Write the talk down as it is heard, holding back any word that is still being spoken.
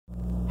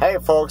Hey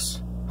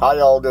folks, how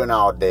y'all doing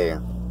out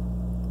there?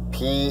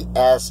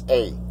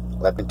 PSA,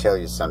 let me tell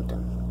you something.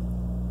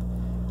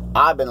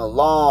 I've been a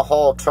long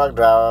haul truck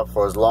driver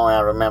for as long as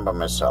I remember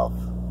myself.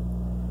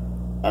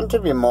 And to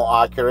be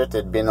more accurate,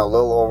 it's been a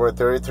little over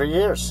 33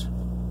 years.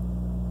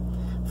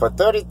 For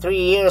 33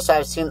 years,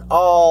 I've seen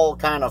all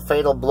kind of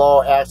fatal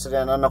blow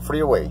accident on the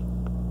freeway.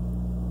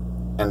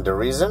 And the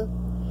reason?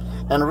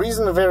 And the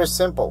reason is very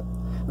simple.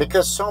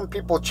 Because some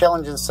people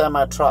challenging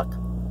semi-truck.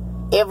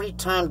 Every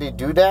time they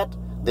do that,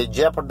 they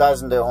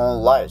jeopardizing their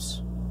own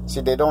lives.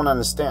 See, they don't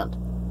understand.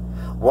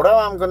 Whatever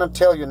I'm going to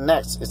tell you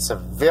next, it's a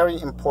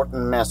very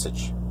important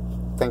message.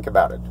 Think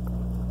about it.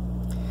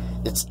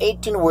 It's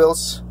 18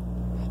 wheels.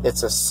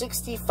 It's a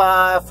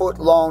 65-foot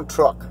long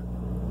truck.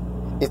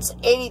 It's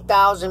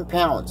 80,000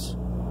 pounds.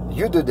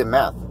 You do the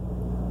math.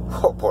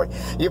 Oh boy,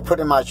 you're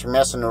pretty much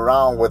messing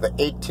around with an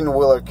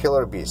 18-wheeler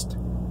killer beast.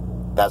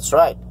 That's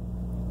right.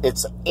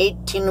 It's an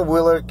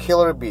 18-wheeler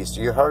killer beast.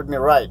 You heard me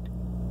right.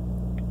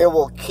 It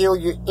will kill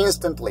you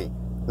instantly.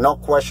 No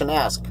question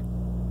asked.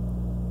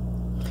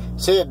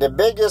 See, the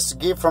biggest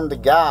gift from the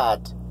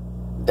God,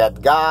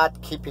 that God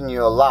keeping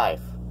you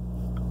alive.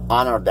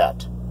 Honor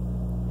that.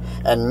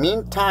 And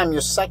meantime,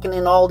 you're sucking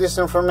in all this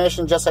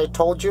information just I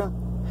told you.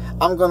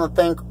 I'm going to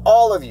thank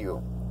all of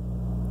you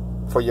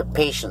for your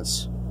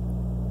patience.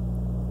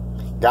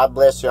 God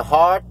bless your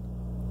heart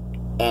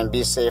and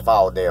be safe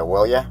out there,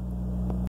 will ya?